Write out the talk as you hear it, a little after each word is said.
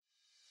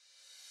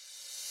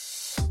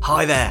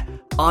Hi there,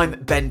 I'm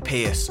Ben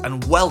Pearce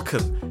and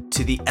welcome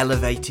to the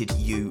Elevated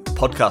You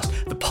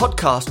podcast. The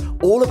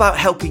podcast all about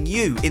helping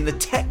you in the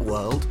tech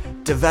world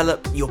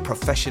develop your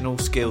professional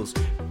skills.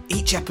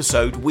 Each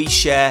episode we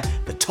share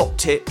the top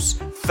tips,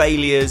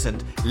 failures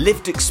and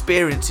lived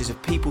experiences of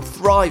people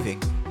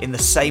thriving in the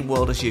same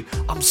world as you.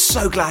 I'm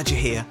so glad you're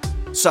here.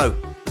 So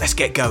let's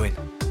get going.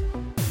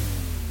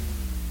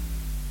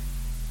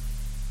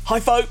 Hi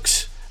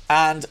folks,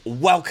 and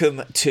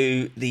welcome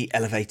to the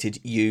Elevated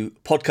You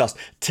podcast.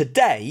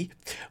 Today,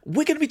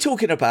 we're going to be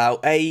talking about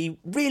a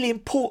really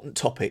important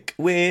topic.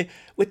 We're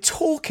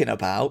talking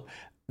about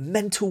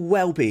mental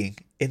well-being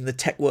in the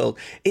tech world.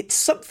 It's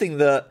something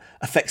that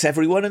affects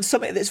everyone and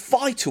something that's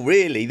vital,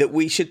 really, that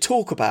we should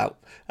talk about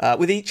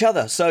with each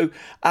other. So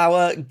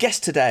our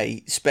guest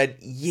today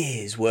spent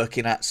years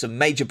working at some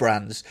major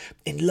brands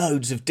in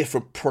loads of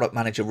different product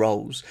manager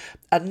roles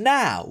and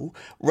now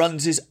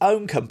runs his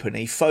own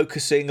company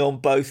focusing on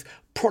both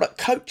product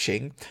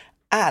coaching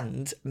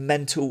and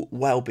mental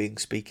well-being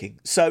speaking.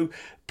 So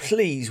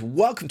please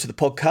welcome to the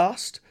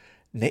podcast,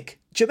 Nick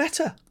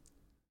Jemetta.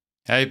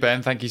 Hey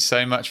Ben, thank you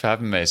so much for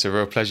having me. It's a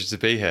real pleasure to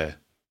be here.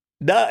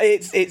 No,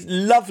 it's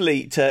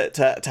lovely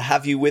to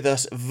have you with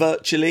us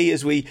virtually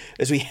as we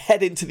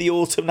head into the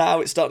autumn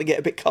now. It's starting to get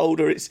a bit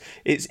colder.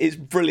 It's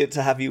brilliant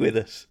to have you with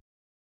us.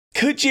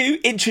 Could you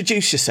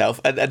introduce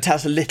yourself and tell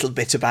us a little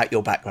bit about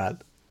your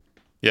background?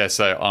 Yeah,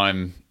 so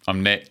I'm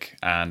Nick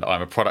and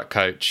I'm a product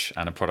coach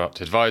and a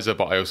product advisor,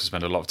 but I also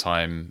spend a lot of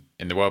time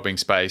in the wellbeing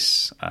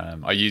space.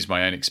 I use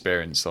my own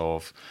experience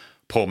of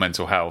poor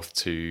mental health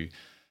to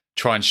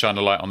try and shine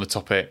a light on the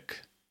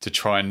topic, to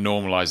try and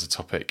normalise the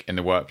topic in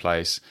the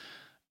workplace,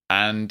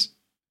 and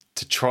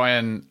to try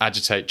and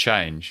agitate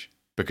change,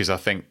 because I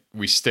think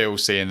we still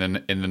see in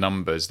the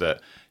numbers that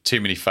too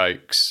many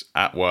folks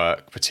at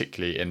work,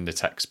 particularly in the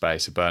tech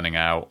space, are burning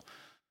out.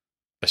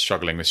 They're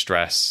struggling with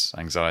stress,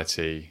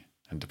 anxiety,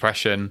 and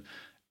depression.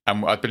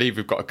 And I believe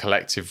we've got a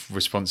collective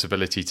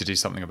responsibility to do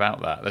something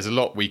about that. There's a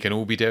lot we can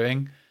all be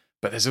doing,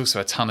 but there's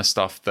also a ton of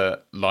stuff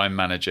that line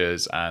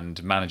managers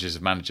and managers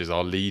of managers,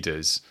 our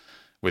leaders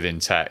within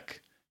tech,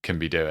 can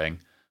be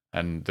doing.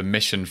 And the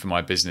mission for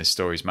my business,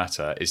 Stories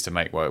Matter, is to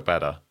make work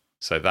better.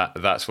 So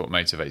that's what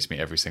motivates me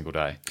every single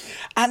day.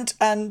 And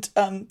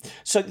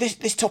so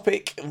this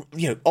topic,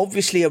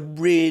 obviously a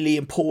really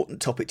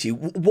important topic to you.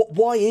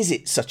 Why is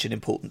it such an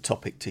important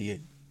topic to you?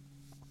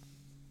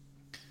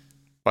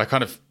 I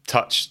kind of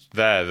touched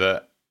there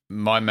that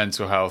my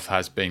mental health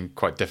has been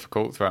quite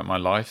difficult throughout my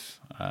life.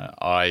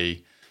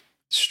 I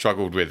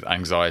struggled with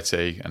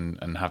anxiety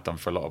and have done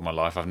for a lot of my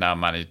life. I've now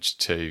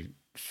managed to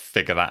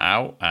figure that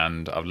out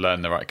and I've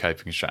learned the right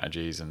coping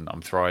strategies and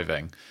I'm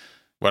thriving.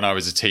 When I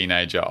was a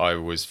teenager, I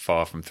was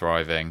far from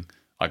thriving.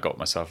 I got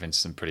myself into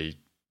some pretty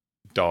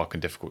dark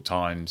and difficult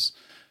times.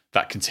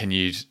 That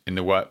continued in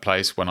the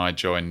workplace. When I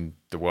joined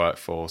the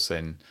workforce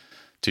in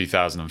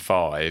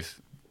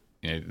 2005,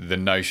 the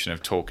notion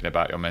of talking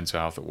about your mental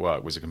health at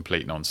work was a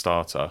complete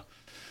non-starter.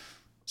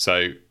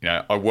 So,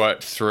 I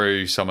worked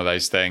through some of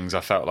those things.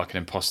 I felt like an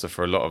imposter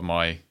for a lot of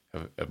my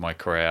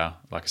career.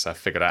 Like I said, I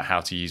figured out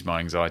how to use my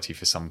anxiety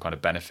for some kind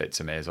of benefit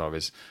to me as I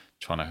was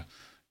trying to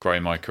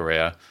grow my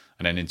career.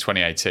 And then in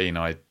 2018,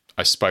 I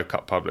spoke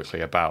up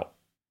publicly about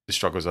the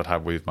struggles I'd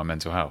had with my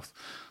mental health.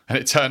 And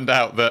it turned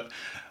out that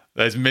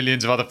there's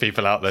millions of other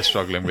people out there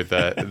struggling with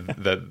their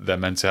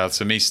mental health.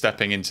 So me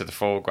stepping into the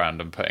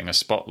foreground and putting a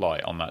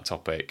spotlight on that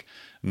topic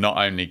not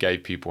only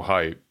gave people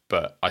hope,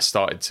 but I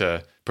started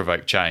to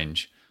provoke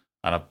change.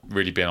 And I've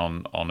really been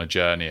on a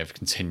journey of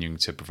continuing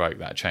to provoke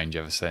that change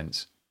ever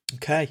since.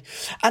 Okay,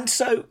 and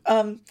so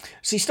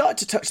you started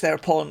to touch there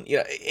upon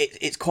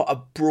it's quite a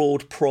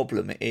broad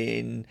problem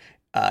in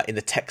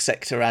the tech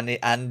sector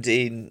and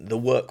in the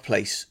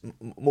workplace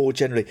more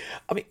generally.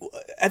 I mean,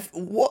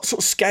 what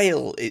sort of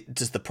scale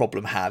does the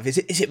problem have? Is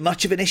it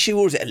much of an issue,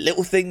 or is it a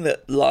little thing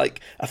that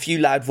like a few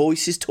loud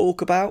voices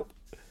talk about?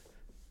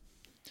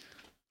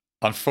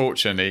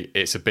 Unfortunately,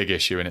 it's a big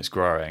issue and it's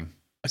growing.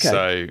 Okay.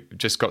 So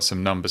just got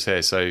some numbers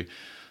here. So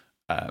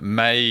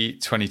May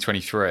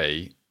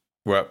 2023,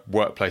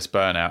 workplace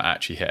burnout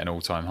actually hit an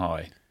all-time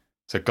high.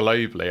 So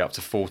globally, up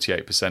to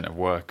 48% of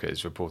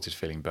workers reported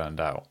feeling burned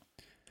out.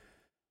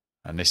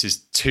 And this is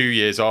 2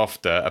 years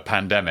after a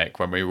pandemic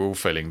when we were all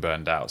feeling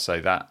burned out. So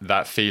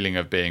that feeling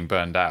of being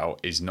burned out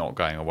is not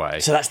going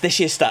away. So that's this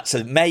year's stats.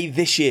 So May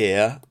this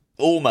year,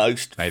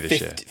 almost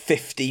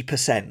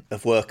 50%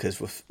 of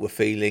workers were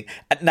feeling.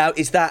 Now,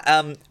 is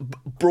that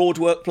broad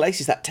workplace?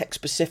 Is that tech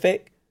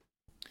specific?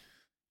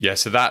 Yeah,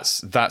 so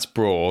that's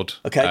broad.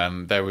 Okay.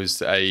 There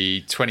was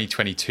a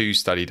 2022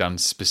 study done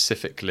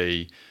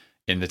specifically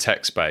in the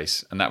tech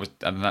space, and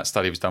that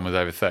study was done with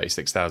over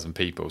 36,000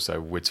 people. So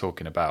we're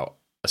talking about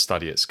a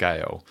study at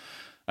scale,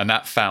 and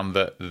that found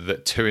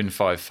that 2 in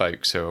 5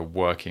 folks who are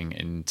working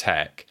in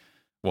tech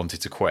wanted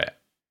to quit,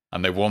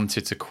 and they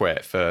wanted to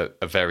quit for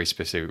a very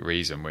specific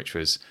reason, which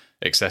was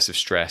excessive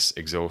stress,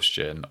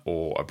 exhaustion,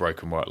 or a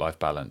broken work-life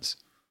balance.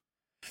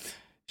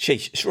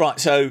 Sheesh. Right.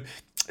 So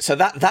So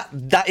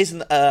that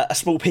isn't a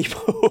small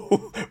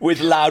people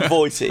with loud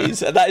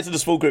voices. That isn't a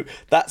small group.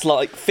 That's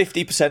like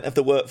 50% of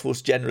the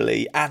workforce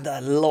generally, and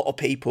a lot of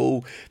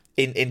people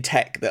in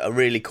tech that are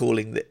really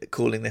calling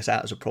this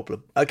out as a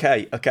problem.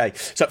 Okay.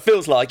 So it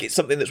feels like it's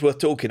something that's worth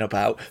talking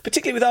about,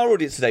 particularly with our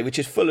audience today, which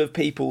is full of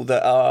people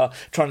that are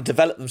trying to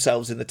develop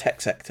themselves in the tech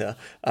sector.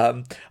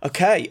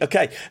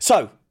 Okay.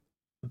 So,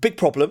 big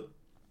problem.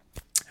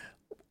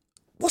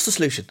 What's the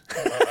solution?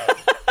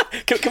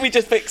 Can we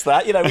just fix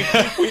that? You know,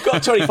 we've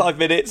got 25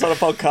 minutes on a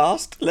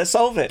podcast. Let's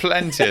solve it.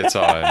 Plenty of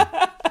time.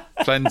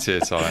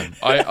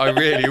 I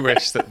really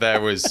wish that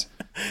there was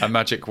a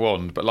magic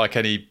wand, but like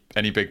any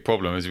big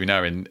problem, as we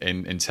know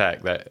in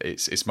tech, that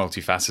it's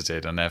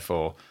multifaceted and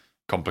therefore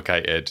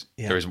complicated.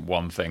 Yeah. There isn't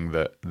one thing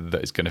that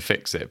is going to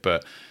fix it.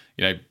 But,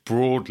 you know,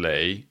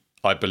 broadly,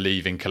 I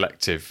believe in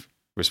collective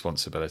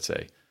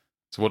responsibility.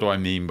 So what do I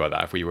mean by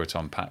that? If we were to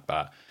unpack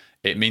that,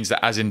 it means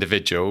that as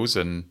individuals,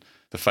 and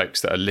the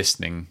folks that are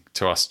listening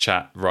to us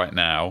chat right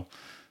now,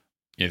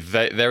 you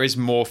know, there is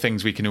more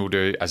things we can all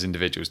do as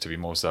individuals to be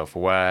more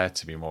self-aware,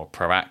 to be more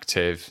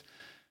proactive,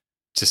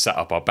 to set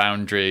up our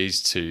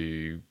boundaries,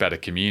 to better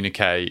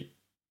communicate,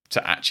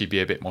 to actually be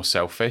a bit more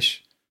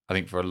selfish. I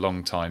think for a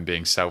long time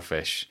being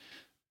selfish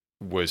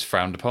was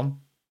frowned upon,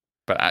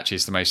 but actually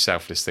it's the most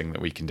selfless thing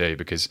that we can do,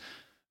 because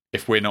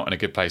if we're not in a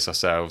good place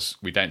ourselves,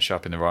 we don't show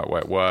up in the right way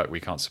at work,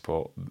 we can't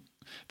support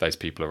those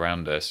people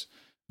around us.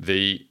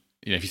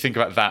 If you think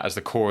about that as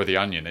the core of the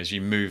onion, as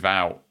you move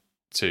out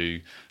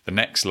to the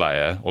next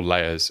layer or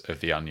layers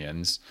of the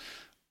onions,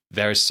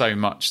 there is so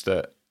much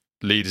that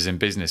leaders in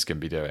business can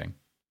be doing.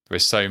 There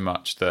is so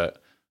much that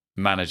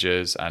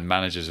managers and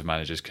managers of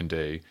managers can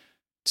do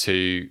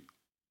to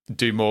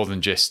do more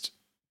than just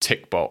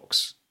tick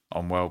box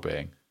on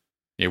well-being.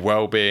 You know,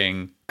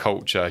 well-being,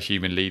 culture,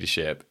 human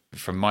leadership,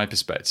 from my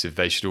perspective,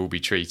 they should all be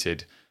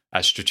treated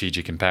as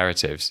strategic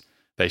imperatives.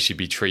 They should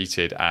be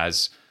treated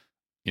as,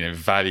 you know,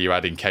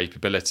 value-adding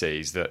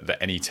capabilities that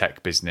any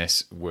tech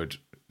business would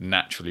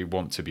naturally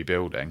want to be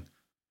building.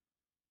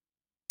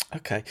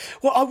 Okay.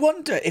 Well, I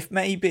wonder if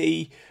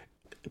maybe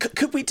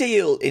could we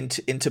deal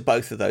into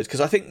both of those?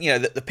 Because I think, you know,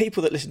 that the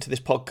people that listen to this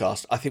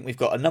podcast, I think we've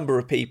got a number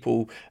of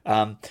people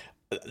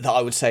that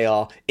I would say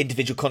are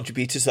individual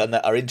contributors and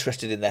that are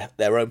interested in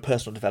their own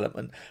personal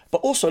development, but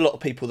also a lot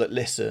of people that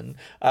listen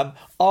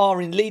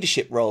are in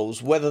leadership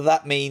roles, whether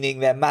that meaning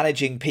they're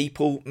managing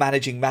people,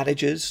 managing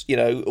managers, you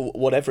know,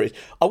 whatever it is.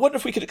 I wonder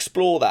if we could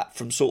explore that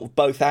from sort of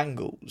both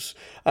angles.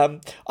 I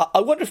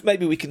wonder if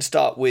maybe we can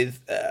start with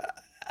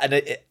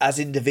as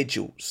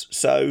individuals.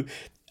 So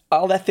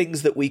are there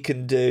things that we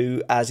can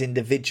do as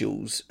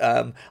individuals?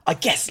 I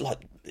guess, like,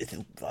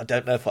 I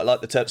don't know if I like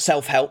the term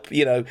self-help.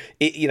 You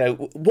know,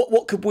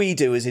 what could we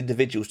do as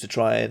individuals to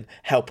try and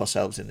help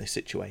ourselves in this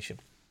situation?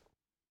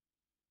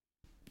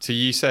 So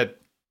you said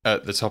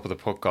at the top of the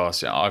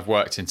podcast, I've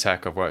worked in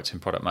tech, I've worked in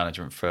product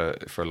management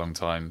for a long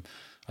time.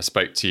 I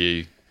spoke to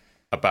you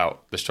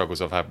about the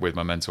struggles I've had with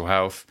my mental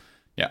health.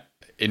 Yeah,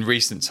 in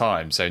recent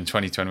times, so in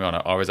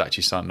 2021, I was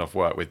actually starting off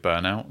work with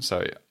burnout,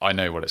 so I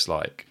know what it's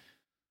like.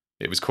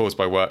 It was caused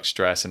by work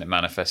stress and it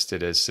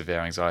manifested as severe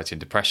anxiety and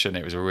depression.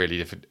 It was a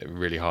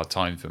really hard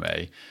time for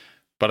me.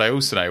 But I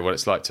also know what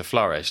it's like to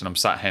flourish. And I'm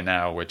sat here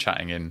now, we're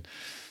chatting in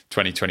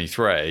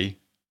 2023,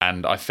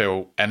 and I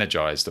feel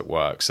energized at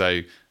work.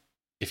 So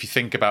if you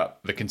think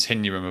about the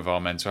continuum of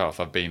our mental health,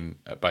 I've been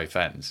at both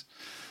ends.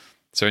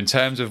 So in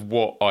terms of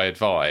what I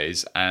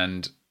advise,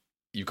 and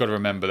you've got to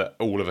remember that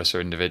all of us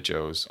are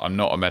individuals. I'm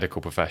not a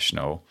medical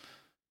professional.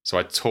 So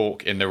I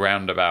talk in the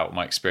roundabout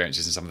my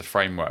experiences and some of the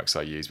frameworks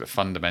I use, but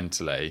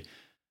fundamentally,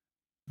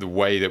 the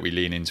way that we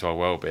lean into our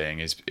well-being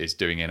is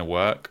doing inner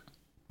work.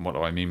 And what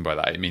do I mean by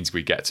that? It means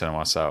we get to know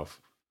ourselves,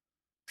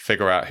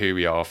 figure out who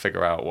we are,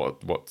 figure out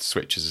what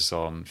switches us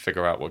on,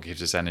 figure out what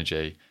gives us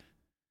energy,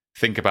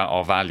 think about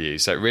our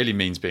values. So it really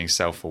means being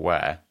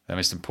self-aware. The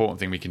most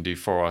important thing we can do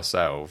for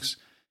ourselves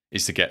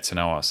is to get to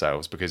know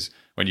ourselves, because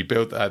when you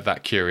build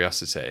that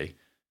curiosity,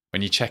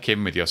 when you check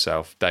in with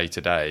yourself day to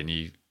day and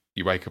you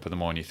wake up in the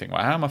morning, you think,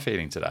 well, how am I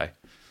feeling today?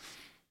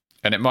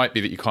 And it might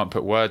be that you can't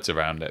put words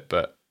around it,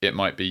 but it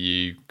might be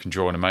you can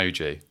draw an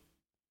emoji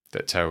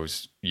that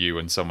tells you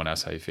and someone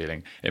else how you're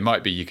feeling. It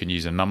might be you can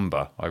use a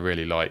number. I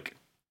really like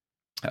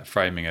that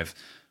framing of,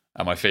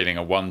 am I feeling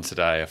a 1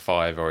 today, a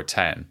 5 or a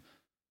 10?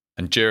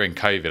 And during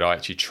COVID, I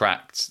actually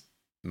tracked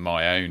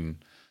my own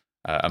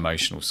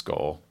emotional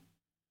score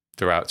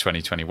throughout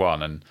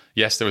 2021. And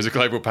yes, there was a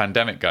global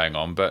pandemic going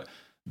on, but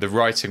the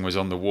writing was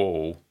on the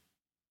wall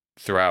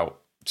throughout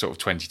sort of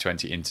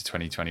 2020 into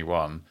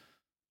 2021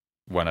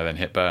 when I then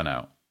hit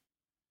burnout.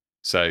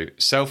 So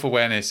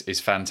self-awareness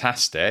is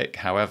fantastic.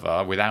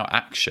 However, without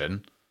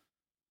action,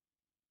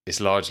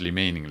 it's largely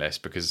meaningless,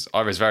 because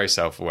I was very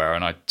self-aware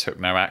and I took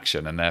no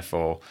action, and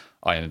therefore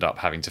I ended up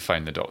having to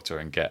phone the doctor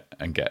and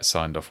get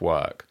signed off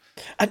work.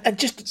 And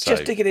just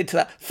digging into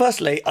that,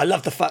 firstly, I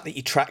love the fact that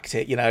you tracked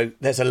it. You know,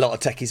 there's a lot of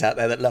techies out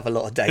there that love a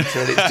lot of data,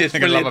 and it's just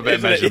I love a bit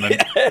of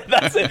measurement. Yeah,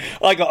 that's it.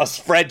 I got a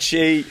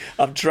spreadsheet,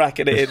 I'm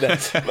tracking it in there.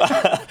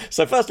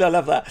 So firstly, I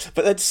love that.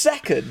 But then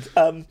second,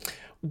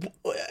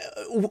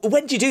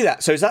 when do you do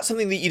that? So is that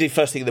something that you do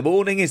first thing in the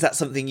morning? Is that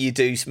something you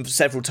do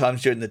several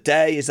times during the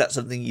day? Is that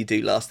something you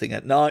do last thing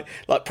at night?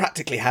 Like,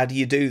 practically, how do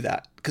you do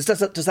that? Because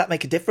does that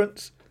make a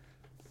difference?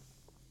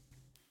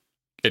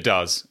 It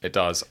does. It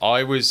does.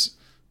 I was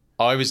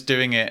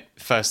doing it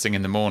first thing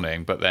in the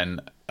morning, but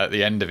then at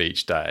the end of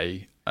each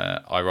day,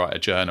 I write a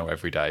journal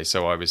every day.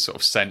 So I was sort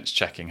of sense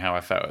checking how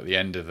I felt at the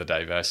end of the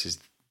day versus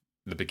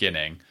the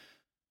beginning,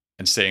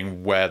 and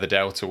seeing where the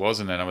delta was.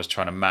 And then I was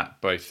trying to map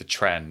both the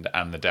trend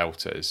and the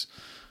deltas.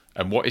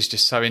 And what is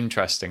just so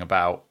interesting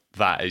about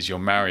that is you're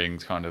marrying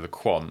kind of the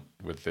quant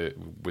with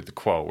the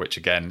qual, which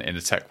again, in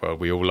the tech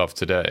world, we all love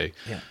to do.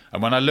 Yeah.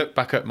 And when I look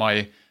back at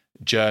my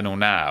journal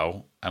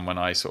now, and when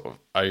I sort of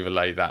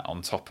overlay that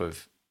on top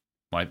of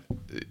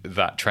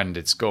that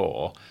trended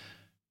score,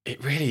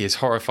 it really is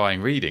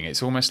horrifying reading.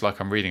 It's almost like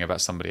I'm reading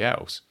about somebody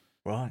else.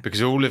 Right.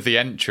 Because all of the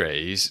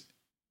entries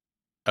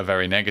are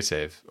very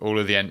negative. All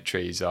of the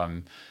entries,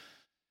 I'm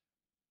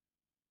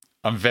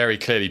very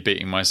clearly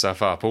beating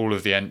myself up. All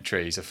of the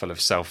entries are full of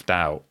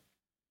self-doubt.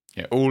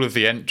 You know, all of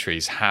the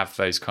entries have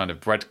those kind of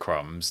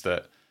breadcrumbs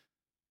that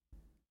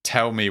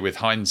tell me with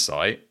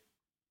hindsight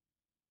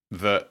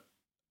that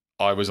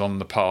I was on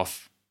the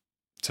path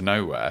to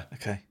nowhere.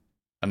 Okay.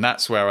 And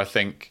that's where I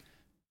think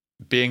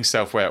being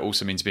self-aware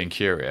also means being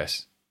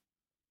curious.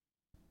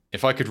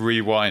 If I could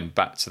rewind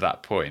back to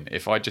that point,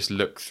 if I just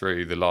look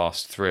through the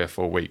last 3 or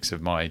 4 weeks of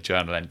my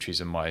journal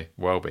entries and my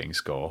wellbeing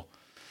score,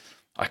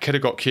 I could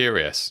have got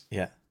curious.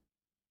 Yeah.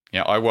 You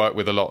know, I work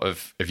with a lot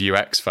of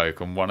UX folk,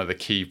 and one of the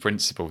key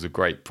principles of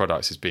great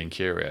products is being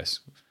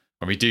curious.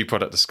 When we do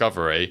product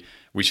discovery,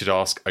 we should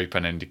ask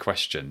open-ended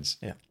questions.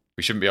 Yeah.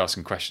 We shouldn't be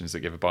asking questions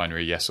that give a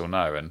binary yes or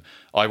no. And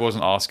I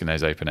wasn't asking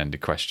those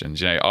open-ended questions.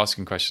 You know,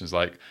 asking questions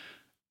like,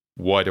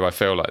 why do I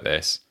feel like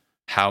this?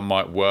 How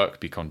might work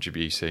be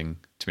contributing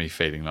to me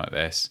feeling like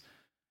this?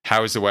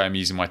 How is the way I'm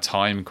using my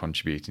time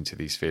contributing to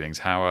these feelings?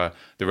 How are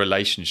the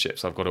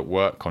relationships I've got at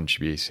work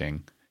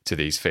contributing to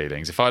these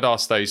feelings? If I'd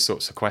asked those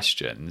sorts of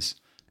questions,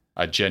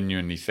 I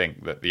genuinely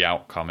think that the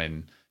outcome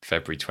in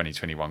February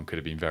 2021 could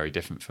have been very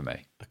different for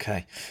me.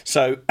 Okay.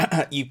 So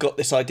you've got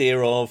this idea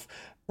of,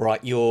 right,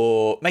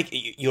 you're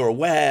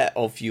aware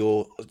of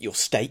your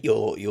state,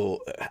 your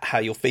how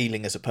you're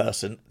feeling as a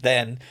person,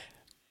 then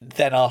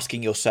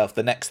asking yourself,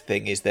 the next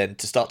thing is then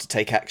to start to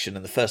take action,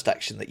 and the first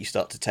action that you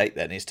start to take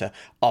then is to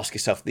ask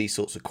yourself these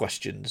sorts of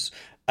questions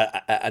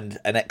and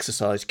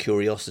exercise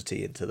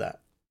curiosity into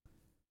that.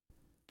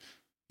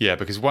 Yeah,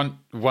 because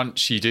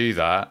once you do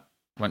that,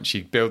 once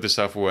you build the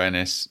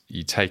self-awareness,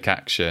 you take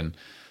action,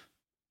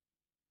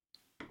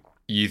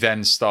 you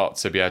then start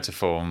to be able to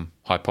form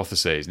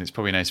hypotheses. And it's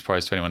probably no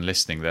surprise to anyone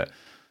listening that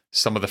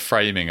some of the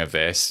framing of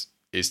this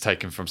is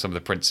taken from some of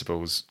the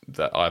principles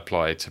that I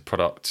apply to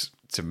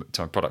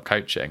my product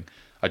coaching.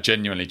 I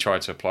genuinely try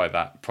to apply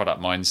that product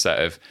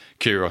mindset of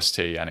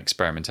curiosity and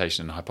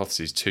experimentation and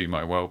hypotheses to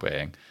my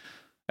well-being.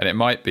 And it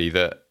might be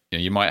that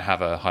you might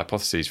have a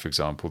hypothesis, for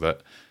example,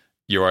 that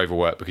you're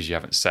overworked because you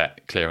haven't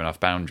set clear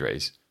enough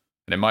boundaries.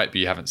 And it might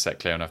be you haven't set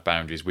clear enough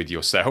boundaries with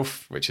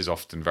yourself, which is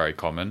often very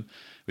common,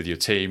 with your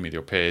team, with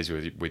your peers,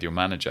 with your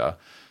manager.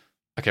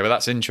 Okay, well,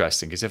 that's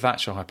interesting, because if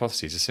that's your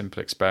hypothesis, a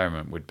simple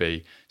experiment would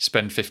be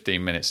spend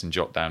 15 minutes and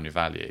jot down your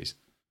values.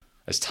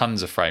 There's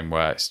tons of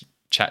frameworks.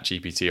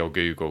 ChatGPT or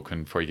Google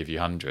can probably give you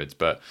hundreds,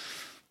 but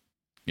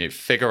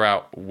figure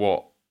out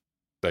what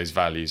those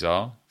values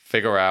are,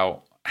 figure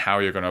out how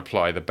you're going to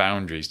apply the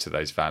boundaries to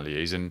those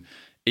values. And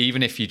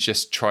even if you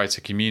just try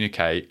to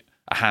communicate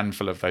a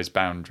handful of those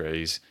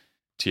boundaries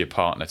to your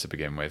partner to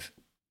begin with,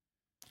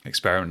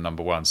 experiment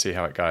number 1, see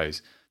how it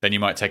goes. Then you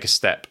might take a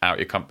step out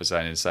your comfort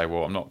zone and say,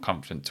 well, I'm not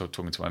confident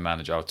talking to my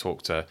manager, I'll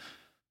talk to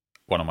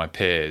one of my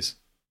peers.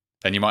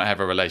 Then you might have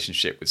a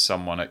relationship with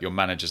someone at your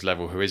manager's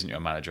level who isn't your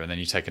manager, and then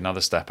you take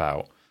another step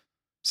out.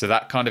 So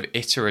that kind of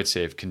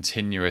iterative,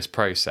 continuous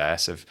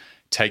process of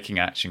taking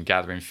action,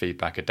 gathering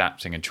feedback,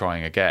 adapting and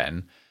trying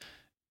again,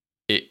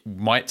 it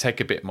might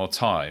take a bit more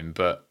time,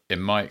 but in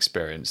my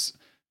experience,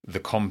 the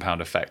compound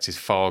effect is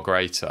far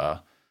greater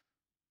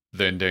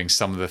than doing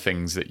some of the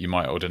things that you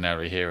might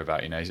ordinarily hear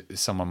about.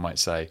 Someone might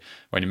say,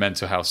 when your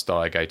mental health's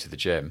dire, go to the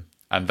gym.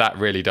 And that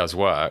really does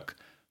work.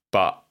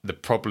 But the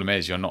problem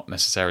is you're not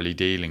necessarily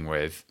dealing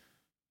with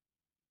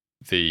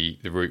the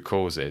root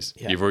causes.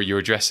 Yeah. You're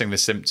addressing the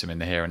symptom in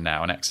the here and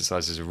now, and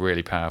exercise is a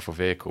really powerful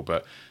vehicle.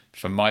 But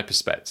from my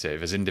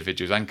perspective, as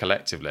individuals and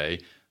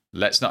collectively,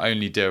 let's not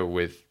only deal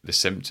with the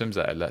symptoms,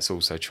 let's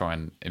also try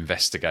and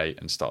investigate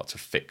and start to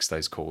fix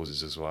those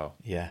causes as well.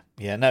 Yeah.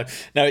 No,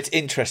 it's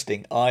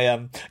interesting.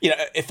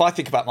 If I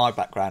think about my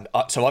background,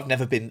 so I've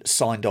never been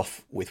signed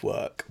off with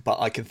work, but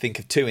I can think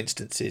of 2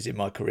 instances in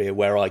my career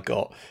where I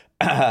got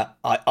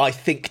I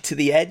think to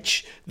the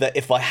edge, that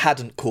if I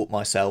hadn't caught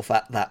myself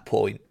at that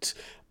point,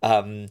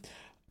 could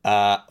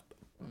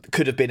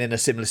have been in a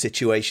similar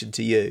situation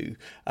to you,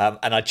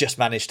 and I just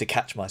managed to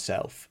catch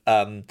myself.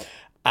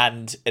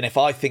 And if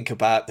I think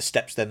about the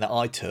steps then that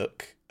I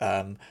took,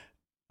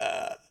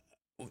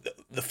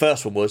 the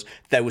first one was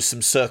there was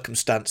some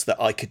circumstance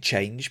that I could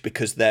change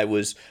because there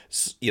was,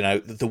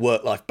 the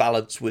work-life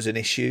balance was an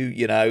issue,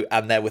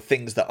 and there were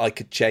things that I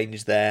could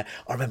change there.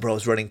 I remember I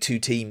was running 2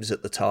 teams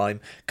at the time,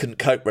 couldn't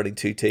cope running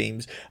 2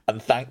 teams,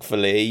 and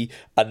thankfully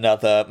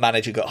another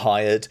manager got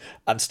hired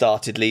and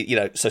started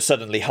so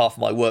suddenly half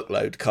my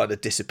workload kind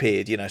of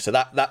disappeared, so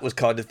that was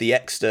kind of the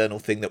external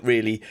thing that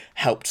really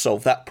helped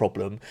solve that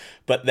problem.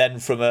 But then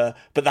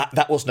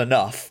that wasn't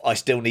enough. I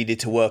still needed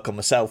to work on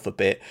myself a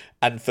bit,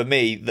 and for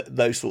me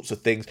those sorts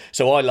of things.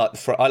 So I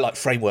like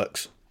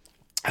frameworks,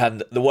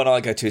 and the one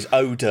I go to is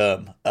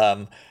ODERM,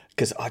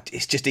 because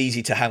it's just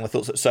easy to hang my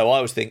thoughts. So I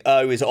always think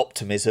O is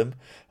optimism.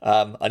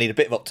 I need a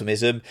bit of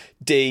optimism.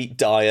 D,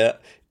 diet.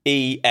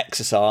 E,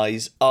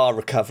 exercise. R,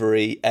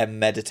 recovery. M,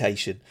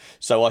 meditation.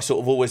 So I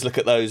sort of always look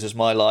at those as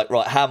my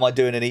right, how am I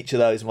doing in each of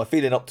those? Am I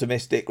feeling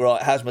optimistic?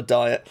 Right, how's my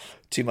diet?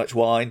 Too much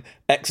wine.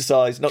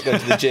 Exercise, not going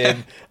to the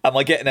gym. Am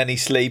I getting any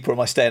sleep, or am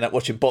I staying up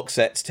watching box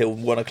sets till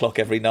 1 o'clock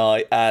every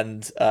night?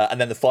 And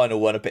then the final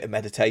one, a bit of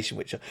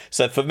meditation.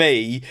 So for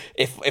me,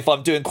 if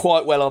I'm doing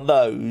quite well on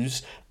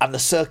those and the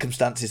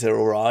circumstances are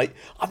all right,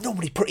 I'm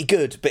normally pretty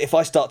good. But if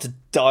I start to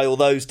dial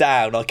those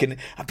down, I can.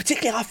 And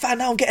particularly, I found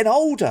now I'm getting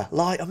older.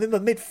 Like, I'm in my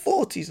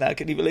mid-40s now.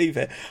 Can you believe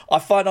it? I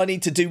find I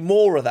need to do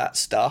more of that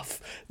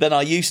stuff than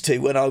I used to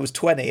when I was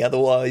 20.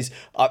 Otherwise,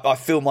 I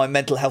feel my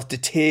mental health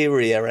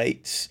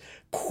deteriorates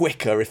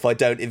quicker if I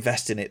don't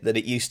invest in it than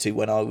it used to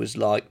when I was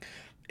like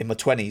in my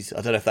 20s.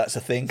 I don't know if that's a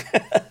thing.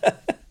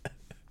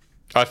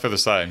 I feel the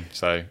same.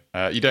 So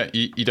you don't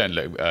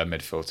look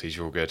mid-40s.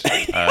 You're all good.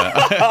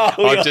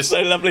 You're just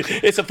so lovely.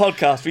 It's a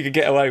podcast. We could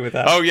get away with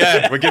that. Oh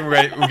yeah, we're giving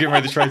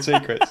away the trade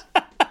secrets.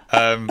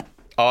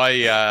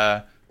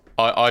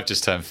 I've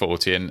just turned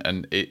 40,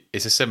 and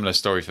it's a similar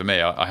story for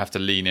me. I have to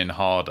lean in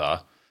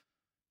harder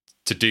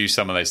to do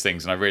some of those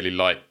things, and I really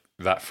like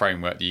that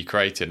framework that you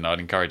created. And I'd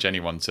encourage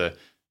anyone to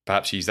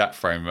perhaps use that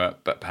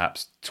framework, but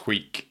perhaps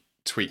tweak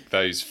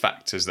those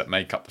factors that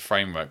make up the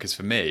framework. Because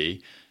for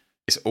me,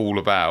 it's all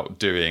about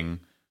doing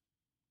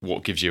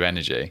what gives you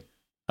energy.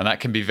 And that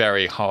can be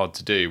very hard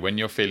to do. When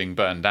you're feeling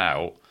burned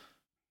out,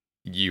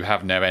 you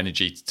have no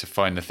energy to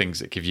find the things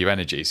that give you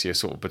energy. So you're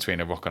sort of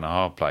between a rock and a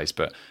hard place.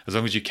 But as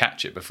long as you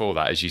catch it before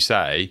that, as you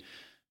say,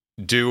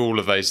 do all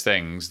of those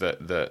things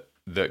that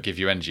give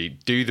you energy.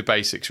 Do the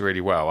basics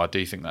really well. I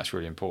do think that's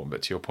really important.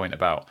 But to your point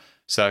about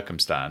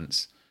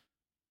circumstance,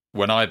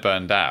 when I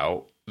burned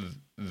out,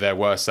 there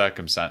were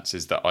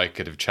circumstances that I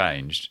could have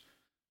changed.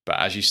 But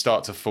as you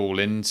start to fall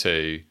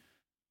into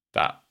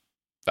that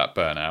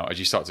burnout, as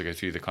you start to go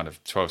through the kind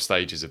of 12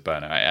 stages of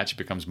burnout, it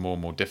actually becomes more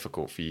and more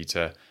difficult for you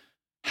to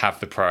have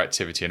the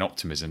proactivity and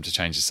optimism to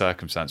change the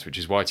circumstance, which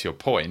is why, to your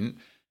point,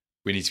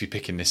 we need to be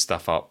picking this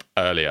stuff up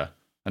earlier.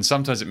 And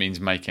sometimes it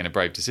means making a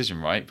brave decision,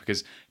 right?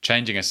 Because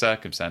changing a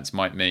circumstance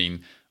might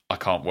mean I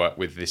can't work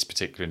with this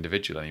particular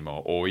individual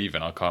anymore, or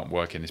even I can't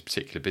work in this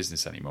particular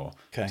business anymore.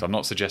 Okay. So I'm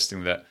not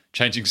suggesting that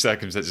changing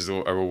circumstances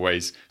are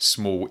always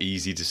small,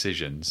 easy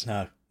decisions.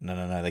 No.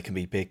 They can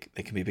be big.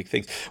 They can be big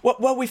things.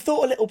 Well, we've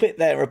thought a little bit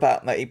there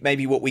about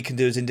maybe what we can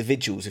do as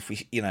individuals. If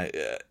we,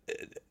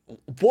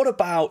 what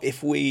about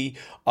if we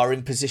are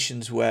in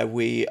positions where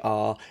we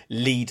are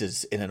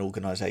leaders in an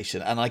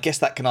organisation? And I guess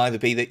that can either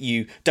be that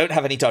you don't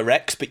have any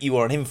directs, but you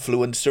are an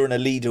influencer and a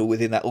leader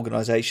within that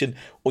organisation,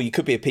 or you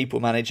could be a people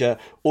manager,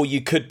 or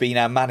you could be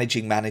now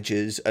managing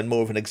managers and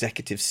more of an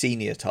executive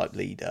senior type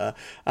leader.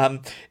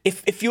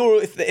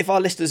 If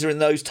our listeners are in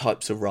those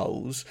types of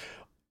roles,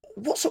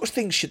 what sort of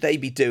things should they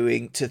be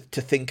doing to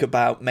think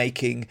about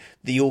making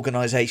the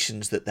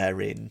organisations that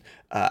they're in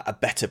a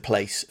better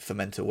place for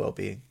mental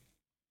well-being?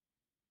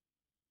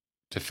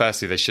 So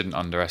firstly, they shouldn't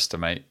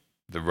underestimate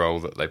the role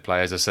that they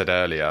play. As I said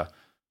earlier,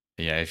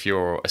 if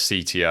you're a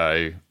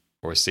CTO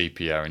or a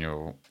CPO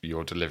and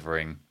you're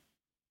delivering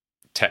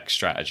tech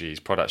strategies,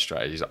 product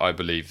strategies, I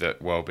believe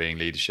that well-being,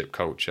 leadership,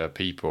 culture,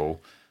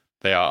 people,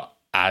 they are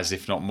as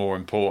if not more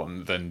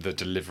important than the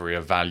delivery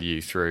of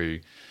value through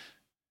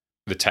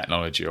the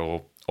technology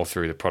or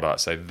through the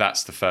product. So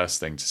that's the first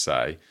thing to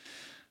say.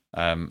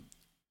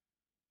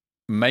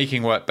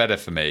 Making work better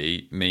for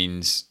me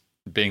means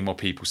being more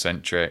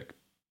people-centric,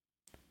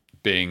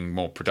 being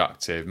more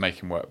productive,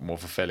 making work more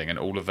fulfilling, and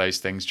all of those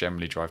things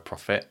generally drive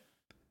profit.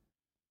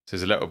 So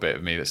there's a little bit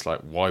of me that's like,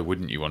 why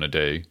wouldn't you want to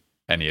do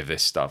any of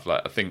this stuff?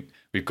 Like, I think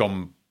we've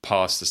gone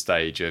past the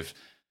stage of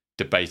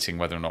debating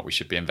whether or not we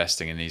should be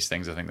investing in these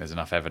things. I think there's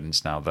enough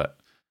evidence now that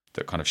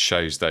kind of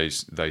shows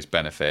those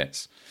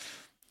benefits.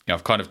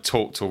 I've kind of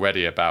talked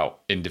already about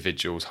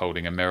individuals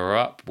holding a mirror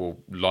up. Well,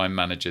 line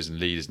managers and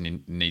leaders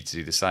need to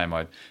do the same.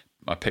 I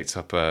picked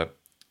up a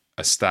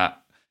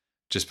stat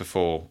just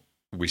before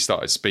we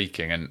started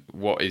speaking, and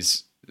what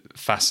is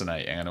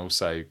fascinating and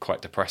also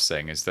quite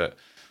depressing is that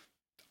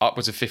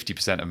upwards of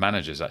 50% of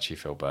managers actually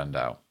feel burned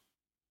out.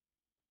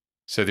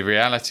 So the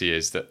reality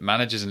is that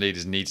managers and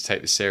leaders need to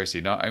take this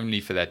seriously, not only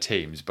for their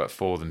teams, but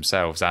for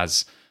themselves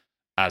as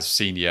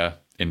senior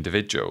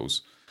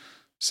individuals.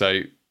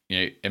 So,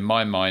 in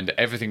my mind,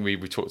 everything we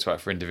talked about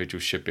for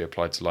individuals should be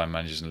applied to line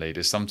managers and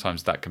leaders.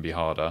 Sometimes that can be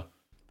harder,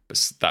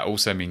 but that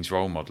also means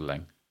role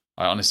modeling.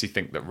 I honestly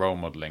think that role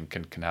modeling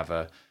can have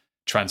a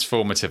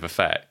transformative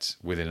effect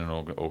within an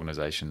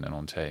organization and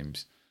on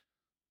teams.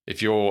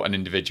 If you're an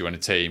individual in a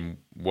team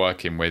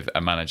working with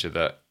a manager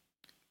that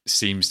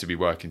seems to be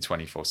working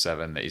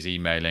 24/7, that is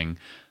emailing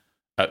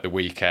at the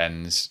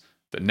weekends,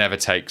 that never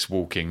takes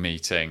walking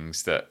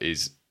meetings, that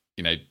is,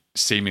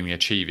 seemingly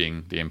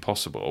achieving the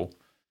impossible,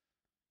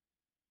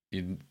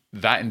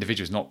 that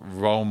individual is not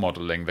role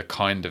modeling the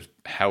kind of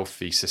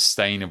healthy,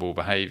 sustainable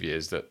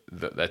behaviours that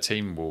their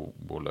team will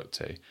look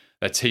to.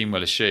 Their team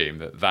will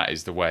assume that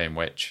is the way in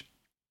which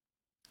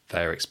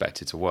they're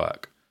expected to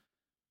work.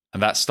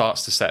 And that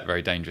starts to set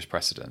very dangerous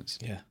precedents.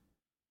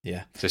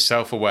 Yeah. So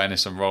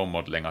self-awareness and role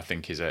modeling, I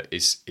think,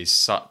 is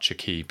such a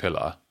key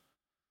pillar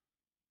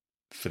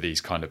for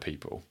these kind of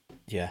people.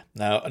 Yeah,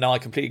 no, I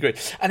completely agree.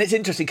 And it's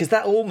interesting because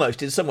that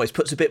almost, in some ways,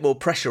 puts a bit more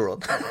pressure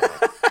on.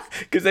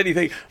 Because then you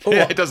think,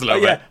 it does a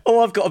little bit.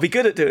 I've got to be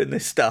good at doing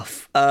this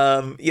stuff,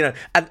 and you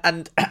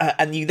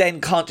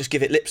then can't just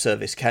give it lip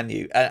service, can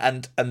you?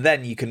 And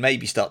then you can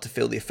maybe start to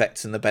feel the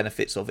effects and the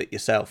benefits of it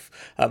yourself.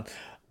 And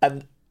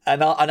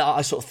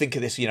I sort of think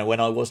of this, when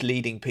I was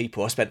leading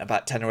people, I spent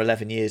about 10 or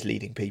 11 years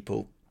leading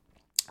people,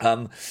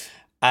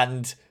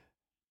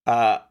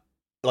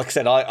 like I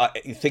said, I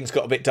things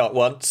got a bit dark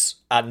once,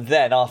 and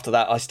then after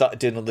that I started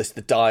doing all this,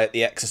 the diet,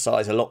 the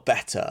exercise, a lot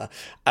better,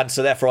 and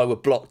so therefore I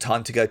would block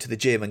time to go to the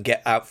gym and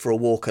get out for a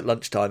walk at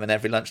lunchtime, and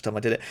every lunchtime I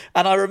did it.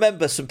 And I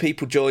remember some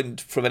people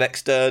joined from an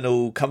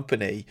external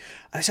company,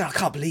 and they said, I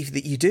can't believe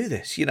that you do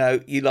this,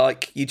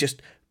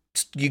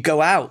 you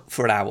go out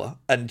for an hour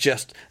and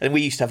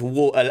we used to have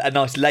a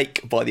nice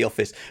lake by the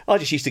office. I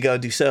just used to go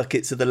and do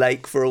circuits of the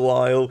lake for a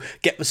while,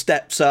 get my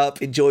steps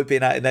up, enjoy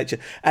being out in nature,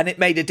 and it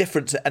made a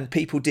difference and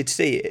people did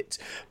see it.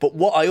 But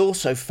what I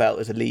also felt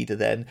as a leader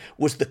then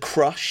was the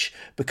crush,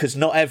 because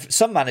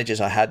some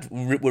managers I had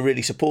were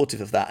really supportive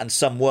of that and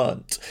some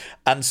weren't,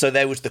 and so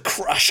there was the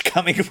crush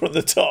coming from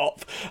the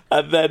top,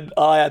 and then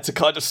I had to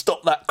kind of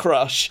stop that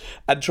crush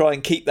and try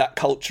and keep that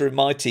culture in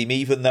my team,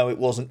 even though it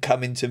wasn't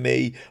coming to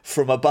me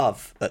from above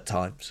at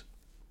times.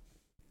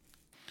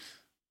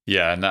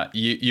 Yeah, and that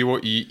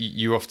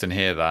you often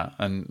hear that,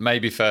 and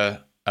maybe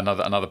for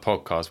another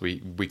podcast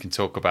we can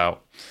talk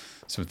about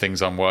some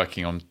things I'm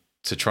working on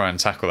to try and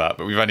tackle that.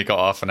 But we've only got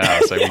half an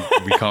hour, so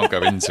we can't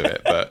go into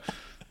it. But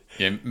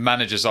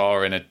managers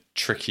are in a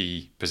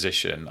tricky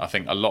position. I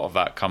think a lot of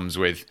that comes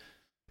with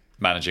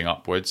managing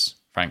upwards.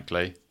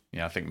 Frankly,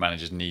 I think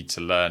managers need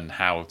to learn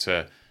how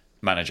to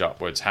manage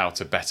upwards, how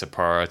to better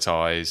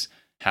prioritize,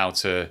 how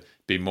to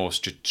be more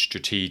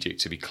strategic,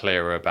 to be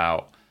clearer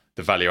about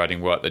the value-adding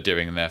work they're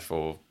doing and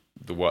therefore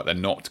the work they're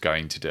not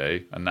going to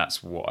do. And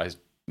that's what I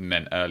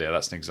meant earlier.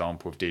 That's an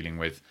example of dealing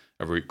with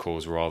a root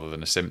cause rather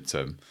than a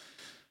symptom.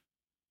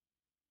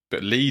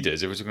 But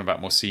leaders, if we're talking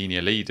about more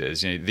senior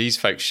leaders, these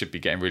folks should be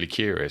getting really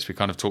curious. We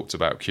kind of talked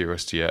about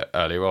curiosity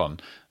earlier on.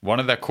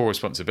 One of their core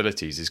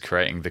responsibilities is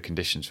creating the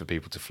conditions for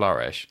people to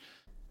flourish.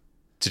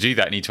 To do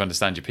that, you need to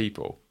understand your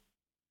people.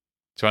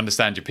 To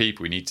understand your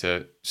people, you need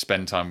to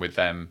spend time with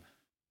them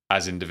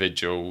as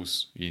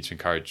individuals. You need to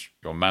encourage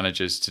your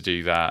managers to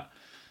do that.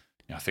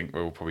 I think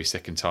we're all probably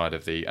sick and tired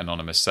of the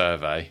anonymous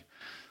survey.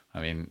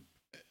 I mean,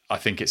 I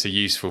think it's a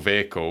useful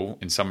vehicle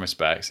in some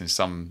respects, in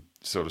some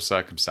sort of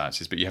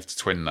circumstances, but you have to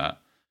twin that.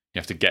 You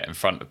have to get in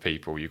front of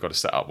people. You've got to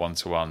set up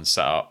one-to-one,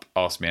 set up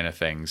ask me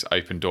anythings,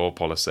 open door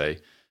policy.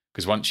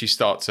 Because once you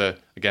start to,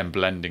 again,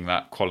 blending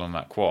that qual and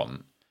that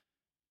quant,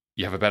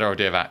 you have a better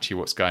idea of actually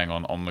what's going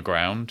on the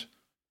ground.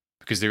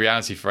 Because the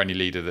reality for any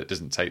leader that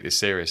doesn't take this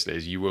seriously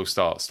is you will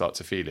start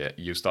to feel it.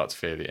 You'll start to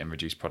feel it in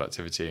reduced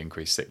productivity,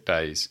 increased sick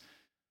days.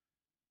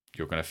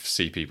 You're going to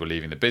see people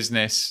leaving the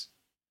business.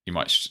 You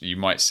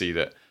might see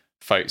that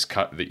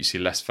you see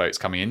less folks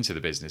coming into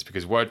the business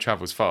because word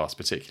travels fast,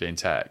 particularly in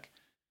tech.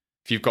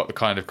 If you've got the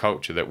kind of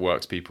culture that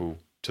works people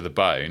to the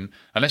bone,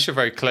 unless you're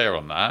very clear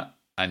on that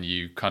and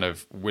you kind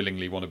of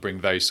willingly want to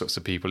bring those sorts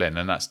of people in,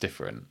 then that's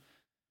different.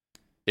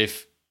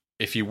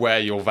 If you wear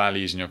your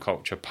values and your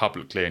culture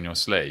publicly in your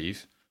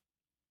sleeve,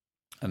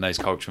 and those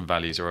culture and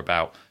values are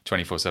about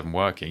 24/7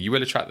 working, you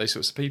will attract those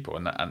sorts of people,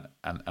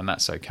 and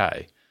that's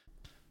okay.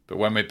 But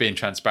when we're being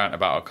transparent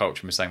about our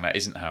culture and we're saying that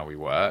isn't how we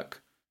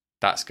work,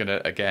 that's going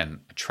to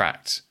again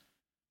attract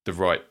the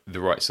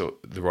right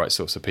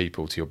sorts of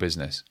people to your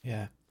business.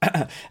 Yeah.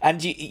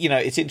 And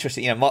it's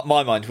interesting.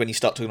 My mind, when you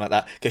start talking like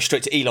that, goes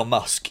straight to Elon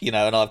Musk. And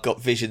I've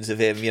got visions of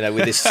him,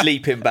 with his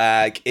sleeping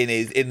bag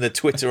in the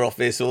Twitter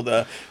office or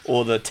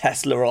the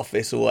Tesla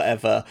office or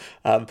whatever.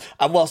 And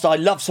whilst I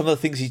love some of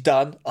the things he's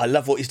done, I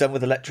love what he's done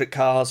with electric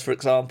cars, for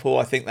example.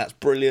 I think that's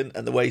brilliant,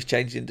 and the way he's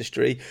changed the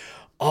industry.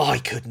 I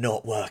could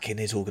not work in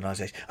his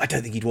organisation. I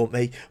don't think he'd want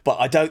me, but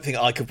I don't think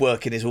I could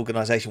work in his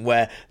organisation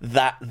where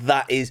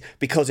that is,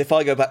 because if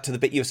I go back to the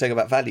bit you were saying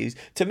about values,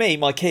 to me,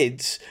 my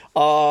kids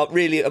are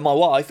really, and my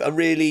wife, a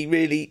really,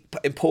 really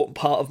important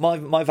part of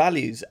my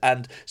values,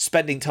 and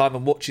spending time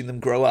and watching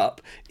them grow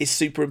up is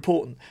super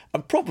important,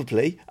 and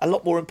probably a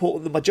lot more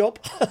important than my job.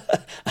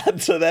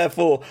 And so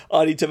therefore,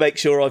 I need to make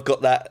sure I've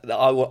got that.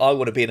 I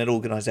want to be in an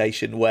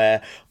organisation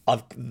where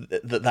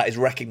that is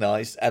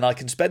recognised, and I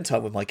can spend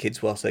time with my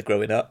kids whilst they're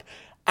growing up,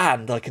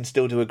 and I can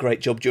still do a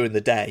great job during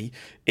the day.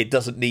 It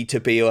doesn't need to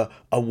be a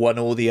one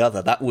or the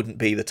other. That wouldn't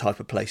be the type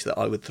of place that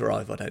I would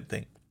thrive, I don't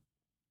think.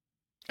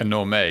 And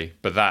nor me,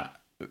 but that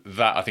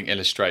I think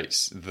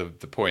illustrates the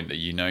point that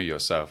you know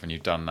yourself and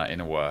you've done that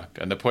inner work.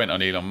 And the point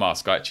on Elon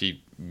Musk, I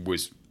actually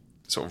was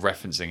sort of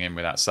referencing him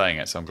without saying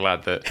it, so I'm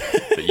glad that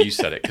you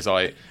said it, because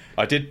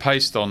I did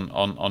post on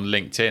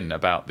LinkedIn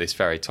about this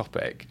very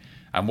topic.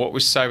 And what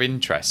was so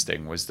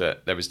interesting was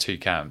that there was two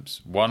camps.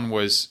 One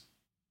was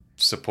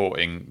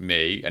supporting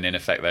me, and in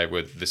effect they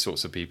were the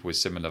sorts of people with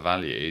similar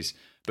values.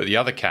 But the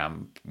other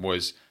camp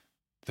was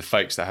the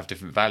folks that have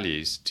different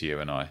values to you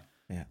and I.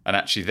 Yeah. And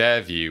actually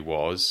their view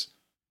was,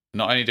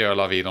 not only do I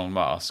love Elon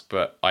Musk,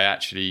 but I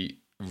actually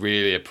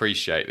really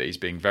appreciate that he's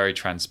being very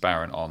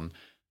transparent on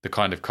the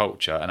kind of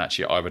culture, and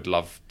actually I would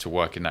love to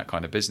work in that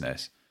kind of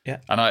business. Yeah.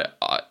 And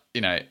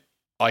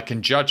I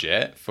can judge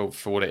it for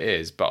what it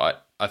is,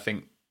 but I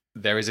think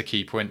there is a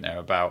key point there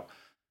about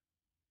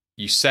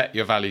you set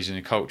your values and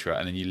your culture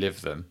and then you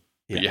live them,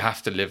 but you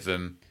have to live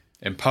them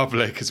in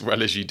public as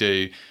well as you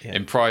do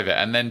in private.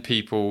 And then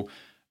people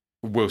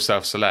will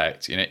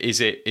self-select. Is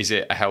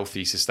it a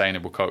healthy,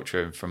 sustainable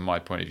culture? And from my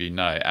point of view,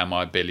 no. Am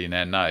I a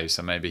billionaire? No.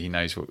 So maybe he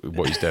knows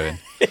what he's doing.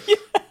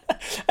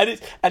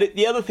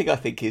 The other thing I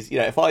think is,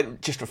 if I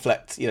just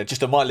reflect,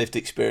 just on my lived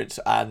experience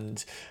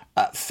and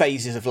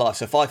phases of life.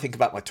 So if I think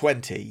about my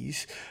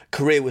 20s,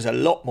 career was a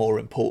lot more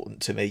important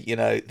to me.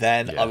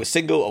 Then I was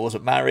single, I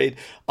wasn't married,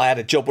 I had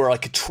a job where I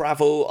could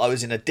travel, I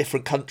was in a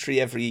different country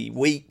every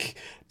week,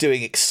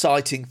 doing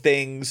exciting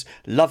things,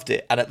 loved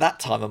it. And at that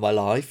time of my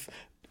life,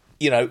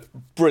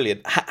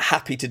 brilliant,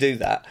 happy to do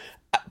that.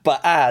 But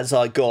as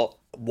I got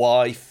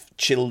wife,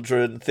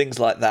 children, things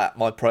like that,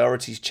 my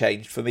priorities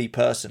changed for me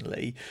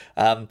personally,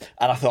 and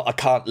I thought, I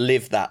can't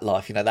live that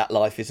life. That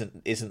life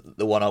isn't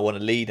the one I want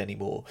to lead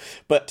anymore.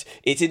 But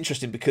it's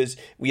interesting because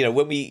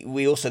when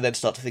we also then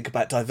start to think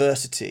about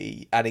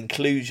diversity and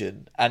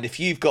inclusion, and if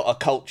you've got a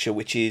culture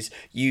which is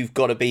you've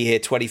got to be here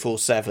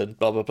 24/7,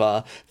 blah blah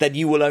blah, then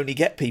you will only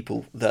get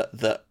people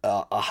that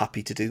are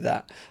happy to do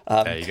that.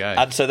 There you go.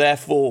 And so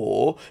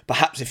therefore,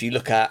 perhaps if you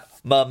look at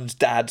mums,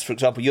 dads, for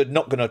example, you're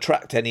not going to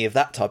attract any of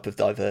that type of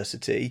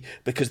diversity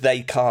because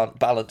they can't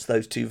balance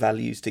those two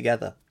values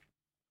together.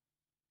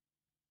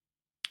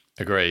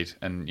 Agreed.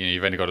 And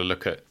you've only got to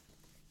look at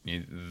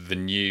the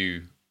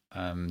new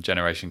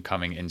generation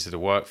coming into the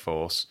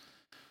workforce.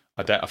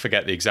 I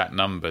forget the exact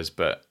numbers,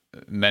 but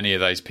many of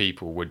those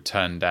people would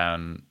turn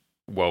down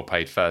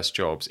well-paid first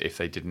jobs if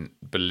they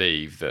didn't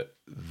believe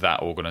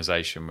that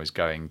organisation was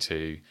going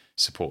to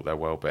support their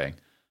well-being.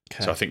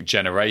 Okay. So I think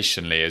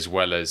generationally, as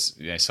well as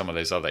some of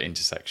those other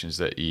intersections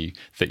that you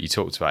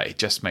talked about, it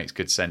just makes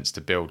good sense to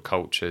build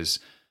cultures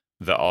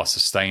that are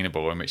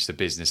sustainable in which the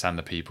business and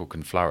the people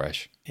can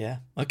flourish. Yeah.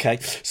 Okay.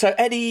 So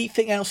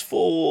anything else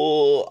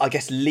for, I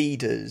guess,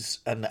 leaders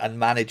and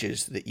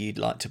managers that you'd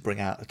like to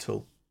bring out at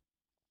all?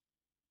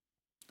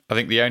 I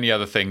think the only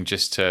other thing,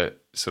 just to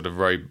sort of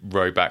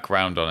row back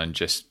round on and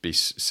just be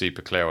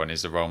super clear on,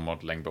 is the role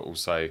modelling, but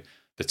also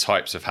the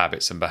types of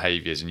habits and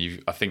behaviours.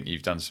 And I think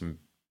you've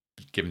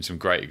given some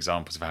great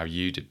examples of how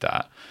you did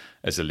that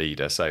as a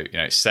leader. So,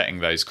 setting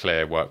those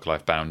clear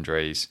work-life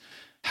boundaries,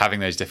 having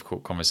those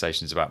difficult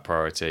conversations about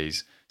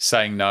priorities,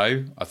 saying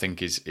no, I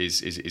think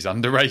is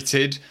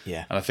underrated.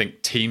 Yeah. And I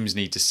think teams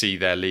need to see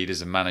their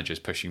leaders and managers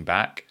pushing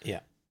back. Yeah.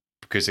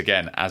 Because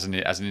again, as an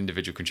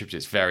individual contributor,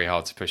 it's very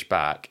hard to push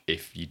back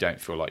if you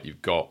don't feel like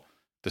you've got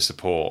the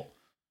support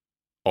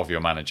of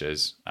your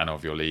managers and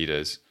of your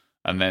leaders.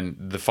 And then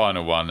the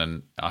final one,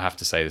 and I have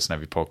to say this in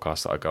every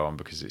podcast that I go on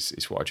because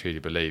it's what I truly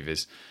believe,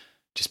 is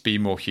just be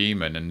more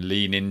human and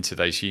lean into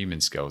those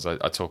human skills. I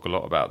talk a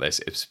lot about this,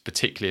 it's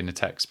particularly in the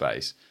tech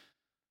space.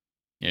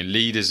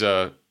 Leaders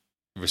are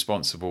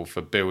responsible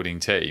for building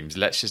teams.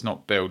 Let's just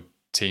not build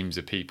teams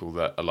of people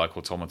that are like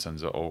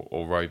automatons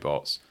or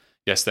robots.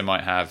 Yes, they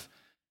might have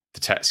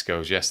the tech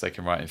skills. Yes, they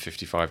can write in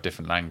 55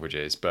 different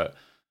languages, but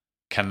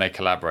can they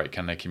collaborate?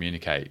 Can they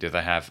communicate? Do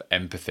they have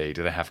empathy?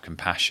 Do they have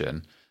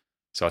compassion?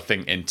 So I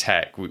think in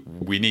tech,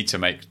 we need to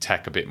make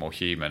tech a bit more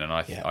human, and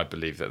I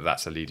believe that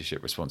that's a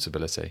leadership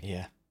responsibility.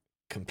 Yeah,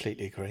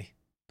 completely agree.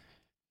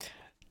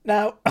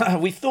 Now,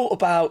 we've thought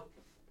about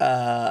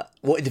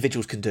what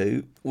individuals can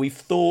do. We've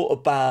thought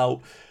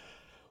about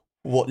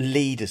what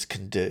leaders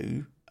can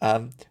do.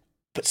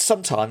 But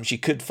sometimes you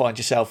could find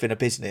yourself in a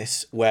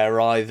business where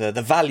either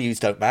the values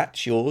don't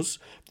match yours,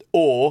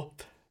 or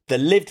the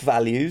lived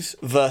values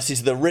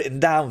versus the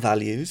written down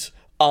values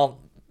aren't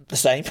the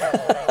same.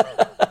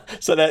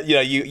 So that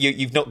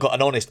you've not got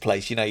an honest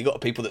place. You've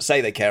got people that say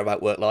they care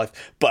about work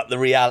life, but the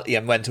reality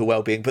and mental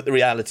well-being, but the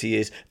reality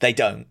is they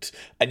don't.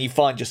 And you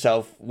find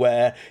yourself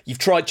where you've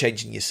tried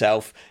changing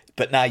yourself,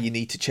 but now you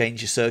need to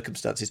change your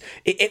circumstances.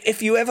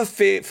 If you ever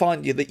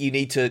find that you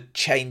need to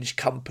change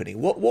company,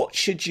 what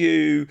should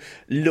you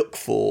look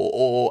for,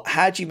 or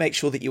how do you make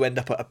sure that you end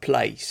up at a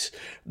place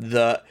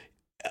that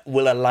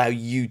will allow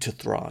you to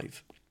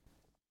thrive?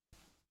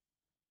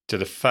 So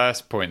the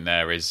first point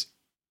there is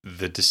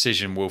the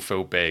decision will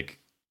feel big.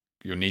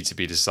 You'll need to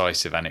be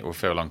decisive, and it will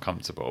feel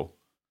uncomfortable.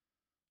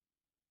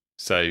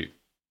 So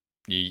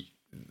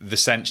the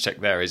sense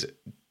check there is,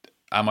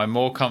 am I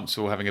more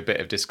comfortable having a bit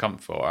of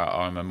discomfort, or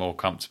am I more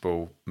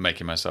comfortable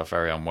making myself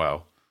very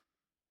unwell?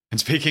 And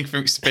speaking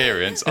from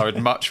experience, I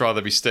would much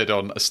rather be stood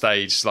on a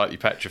stage slightly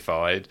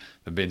petrified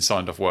than being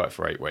signed off work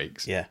for 8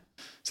 weeks. Yeah.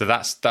 So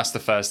that's the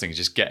first thing, is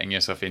just getting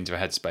yourself into a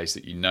headspace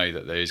that you know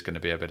that there is going to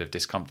be a bit of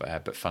discomfort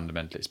here, but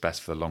fundamentally it's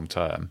best for the long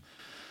term.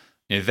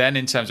 Then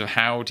in terms of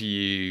how do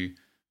you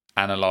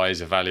analyze,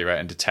 evaluate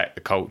and detect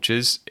the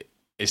cultures,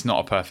 it's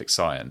not a perfect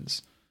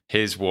science.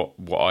 Here's what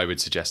I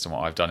would suggest, and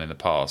what I've done in the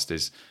past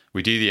is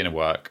we do the inner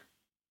work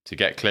to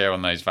get clear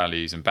on those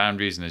values and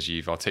boundaries. And as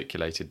you've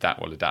articulated,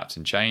 that will adapt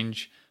and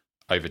change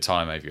over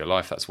time, over your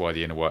life. That's why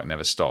the inner work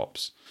never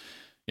stops.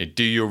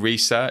 Do your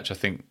research. I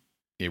think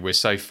we're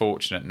so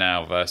fortunate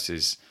now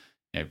versus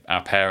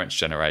our parents'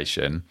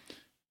 generation.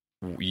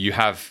 You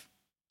have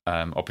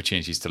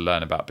opportunities to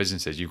learn about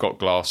businesses. You've got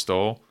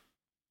Glassdoor,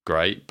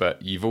 great,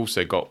 but you've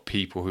also got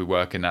people who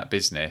work in that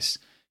business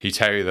who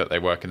tell you that they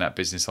work in that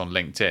business on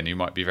LinkedIn, who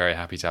might be very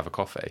happy to have a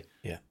coffee.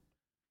 Yeah.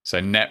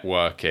 So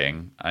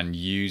networking and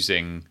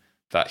using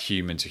that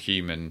human to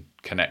human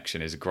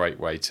connection is a great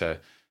way to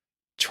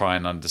try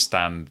and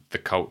understand the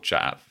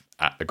culture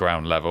at the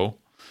ground level.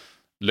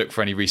 Look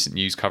for any recent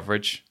news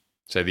coverage.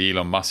 So the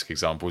Elon Musk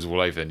example is all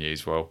over the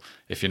news. Well,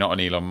 if you're not an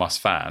Elon Musk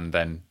fan,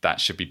 then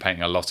that should be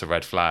painting a lot of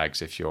red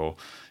flags if you're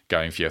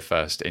going for your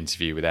first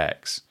interview with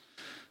X.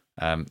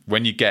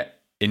 When you get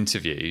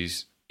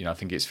interviews, I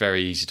think it's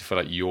very easy to feel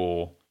like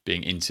you're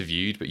being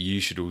interviewed, but you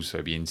should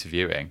also be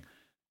interviewing.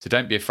 So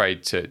don't be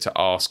afraid to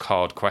ask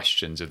hard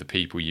questions of the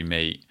people you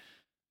meet,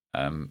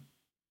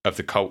 of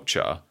the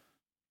culture.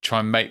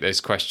 Try and make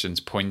those questions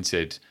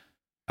pointed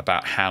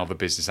about how the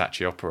business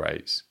actually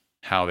operates,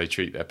 how they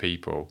treat their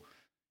people.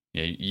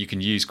 You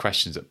can use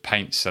questions that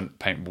paint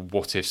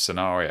what if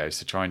scenarios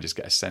to try and just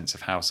get a sense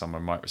of how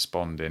someone might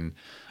respond in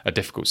a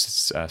difficult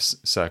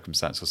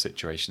circumstance or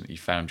situation that you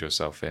found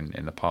yourself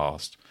in the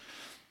past.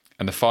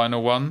 And the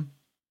final one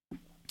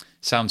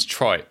sounds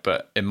trite,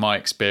 but in my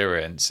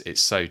experience, it's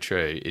so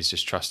true, is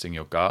just trusting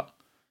your gut.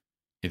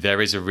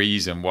 There is a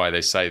reason why they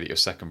say that your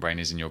second brain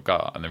is in your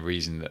gut, and the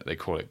reason that they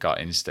call it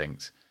gut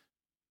instinct.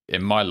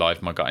 In my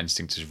life, my gut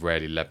instinct has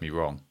rarely led me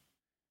wrong.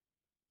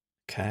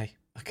 Okay.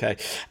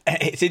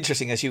 It's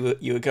interesting, as you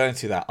were going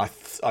through that,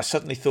 I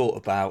suddenly thought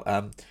about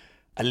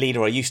a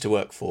leader I used to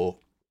work for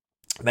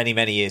many,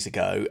 many years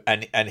ago,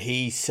 and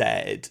he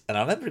said, and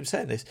I remember him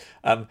saying this,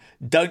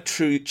 don't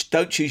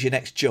choose your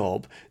next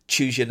job,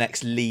 choose your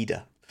next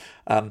leader.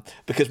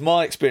 Because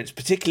my experience,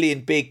 particularly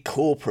in big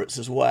corporates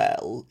as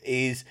well,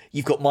 is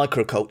you've got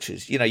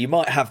microcultures. You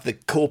might have the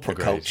corporate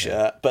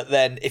culture, but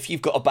then if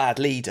you've got a bad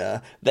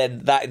leader, then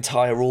that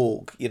entire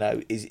org,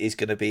 is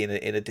going to be in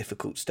a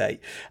difficult state.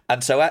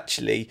 And so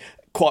actually,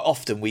 quite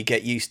often we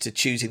get used to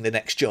choosing the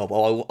next job.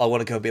 Oh, I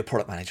want to go and be a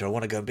product manager. I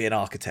want to go and be an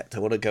architect. I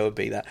want to go and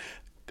be that.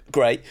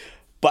 Great.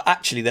 But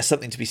actually, there's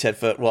something to be said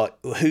for, right,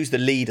 who's the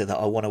leader that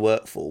I want to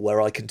work for, where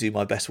I can do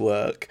my best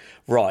work?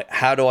 Right,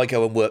 how do I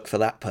go and work for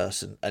that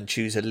person and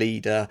choose a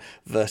leader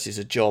versus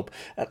a job?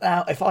 And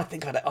now, if I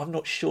think about it, I'm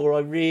not sure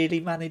I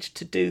really managed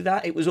to do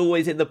that. It was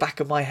always in the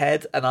back of my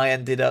head, and I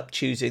ended up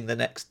choosing the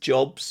next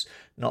jobs,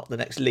 not the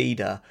next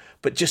leader.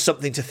 But just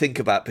something to think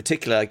about,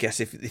 particularly, I guess,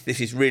 if this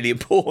is really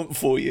important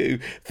for you,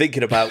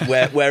 thinking about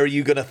where are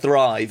you going to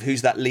thrive?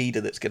 Who's that leader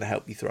that's going to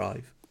help you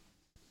thrive?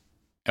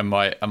 And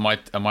my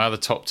other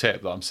top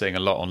tip that I'm seeing a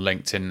lot on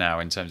LinkedIn now,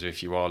 in terms of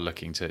if you are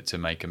looking to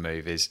make a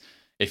move, is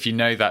if you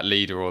know that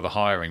leader or the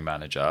hiring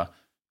manager,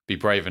 be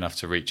brave enough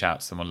to reach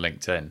out to them on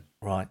LinkedIn.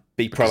 Right.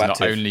 Be proactive. Because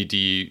not only do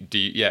you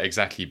yeah,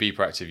 exactly, be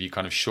proactive, you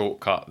kind of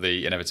shortcut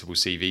the inevitable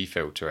CV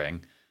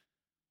filtering.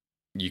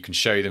 You can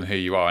show them who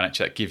you are, and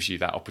actually that gives you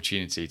that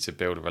opportunity to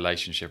build a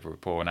relationship or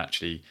rapport and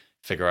actually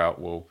figure out,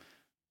 well,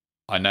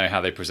 I know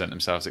how they present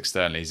themselves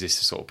externally. Is this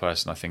the sort of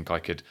person I think I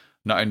could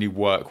not only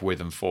work with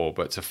and for,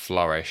 but to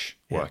flourish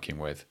working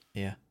with?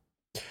 Yeah.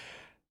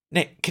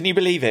 Nick, can you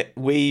believe it?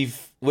 We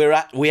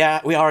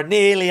are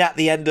nearly at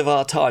the end of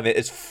our time. It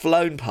has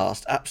flown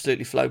past,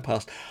 absolutely flown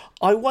past.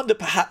 I wonder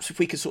perhaps if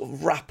we could sort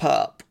of wrap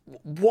up.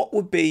 What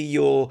would be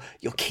your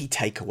key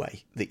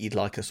takeaway that you'd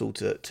like us all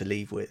to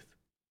leave with?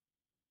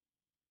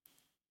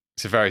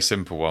 It's a very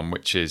simple one,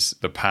 which is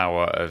the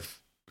power of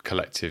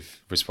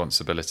collective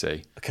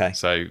responsibility. Okay.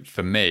 So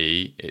for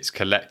me, it's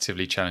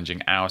collectively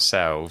challenging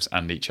ourselves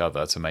and each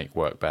other to make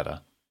work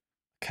better.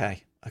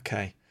 Okay.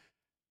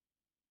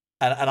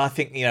 And I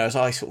think, as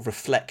I sort of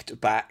reflect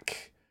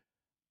back,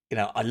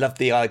 I love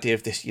the idea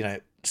of this,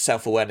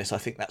 self-awareness. I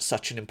think that's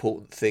such an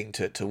important thing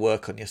to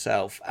work on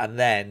yourself. And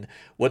then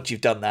once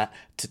you've done that,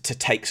 to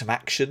take some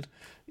action.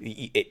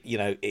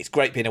 It's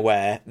great being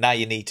aware. Now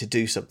you need to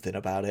do something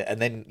about it.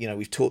 And then,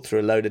 we've talked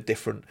through a load of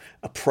different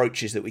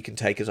approaches that we can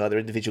take as either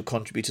individual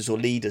contributors or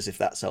leaders, if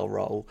that's our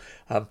role.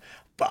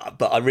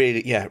 But I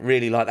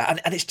really like that.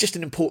 And it's just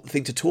an important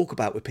thing to talk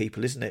about with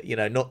people, isn't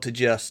it? Not to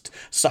just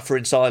suffer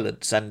in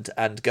silence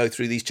and go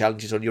through these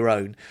challenges on your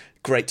own.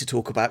 Great to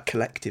talk about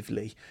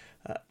collectively.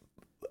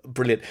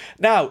 Brilliant.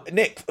 Now,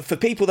 Nick, for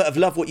people that have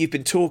loved what you've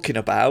been talking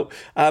about,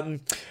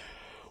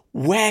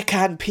 where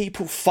can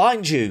people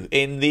find you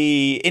in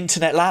the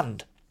internet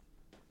land?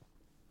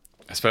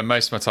 I spend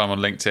most of my time on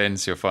LinkedIn,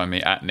 so you'll find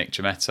me at Nick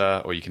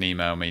Jemetta, or you can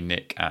email me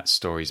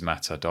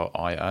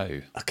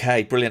nick@storiesmatter.io.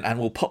 Okay, brilliant. And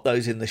we'll pop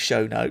those in the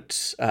show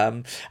notes.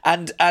 And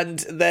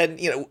then,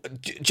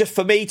 just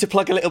for me to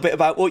plug a little bit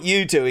about what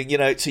you're doing,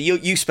 so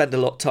you spend a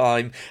lot of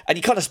time, and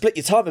you kind of split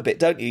your time a bit,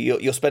 don't you?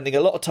 You're spending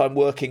a lot of time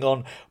working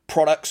on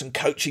products and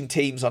coaching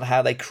teams on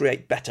how they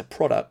create better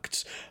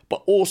products,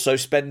 but also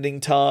spending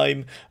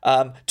time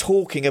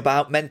talking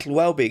about mental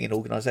well-being in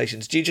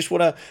organisations. Do you just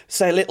want to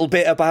say a little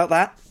bit about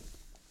that?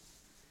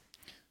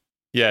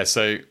 Yeah,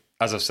 so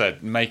as I've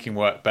said, making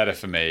work better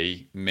for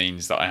me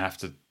means that I have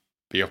to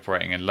be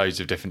operating in loads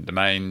of different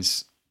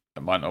domains.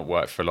 It might not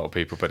work for a lot of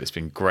people, but it's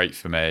been great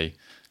for me.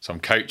 So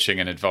I'm coaching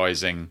and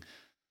advising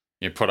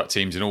product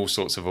teams in all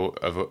sorts of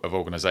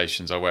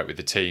organisations. I work with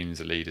the teams,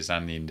 the leaders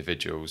and the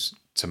individuals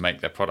to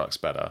make their products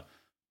better.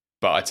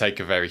 But I take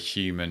a very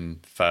human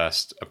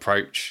first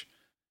approach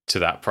to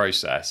that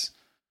process.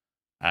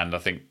 And I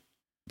think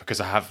because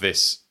I have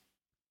this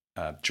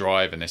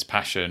drive and this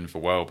passion for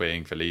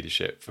well-being, for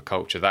leadership, for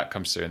culture, that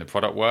comes through in the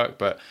product work.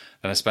 But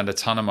then I spend a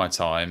ton of my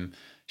time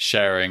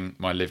sharing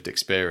my lived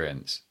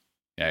experience,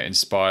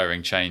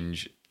 inspiring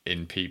change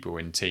in people,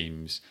 in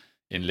teams,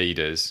 in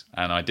leaders.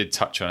 And I did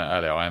touch on it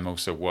earlier. I am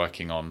also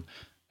working on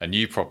a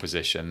new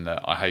proposition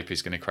that I hope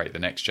is going to create the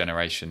next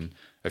generation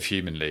of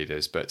human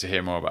leaders. But to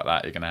hear more about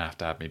that, you're going to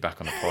have me back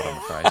on the pod, I'm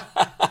afraid.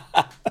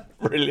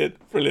 Brilliant.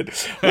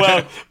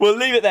 Well, we'll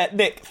leave it there.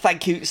 Nick,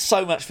 thank you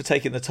so much for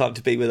taking the time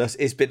to be with us.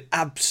 It's been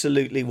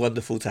absolutely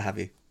wonderful to have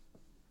you.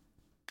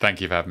 Thank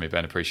you for having me,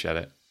 Ben. Appreciate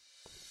it.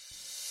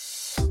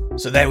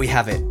 So there we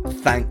have it.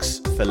 Thanks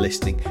for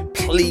listening.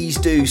 Please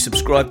do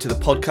subscribe to the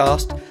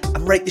podcast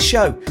and rate the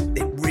show.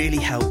 It really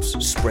helps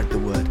spread the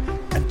word.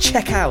 And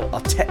check out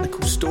our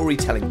technical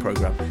storytelling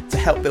program to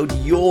help build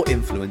your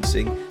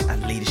influencing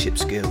and leadership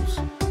skills.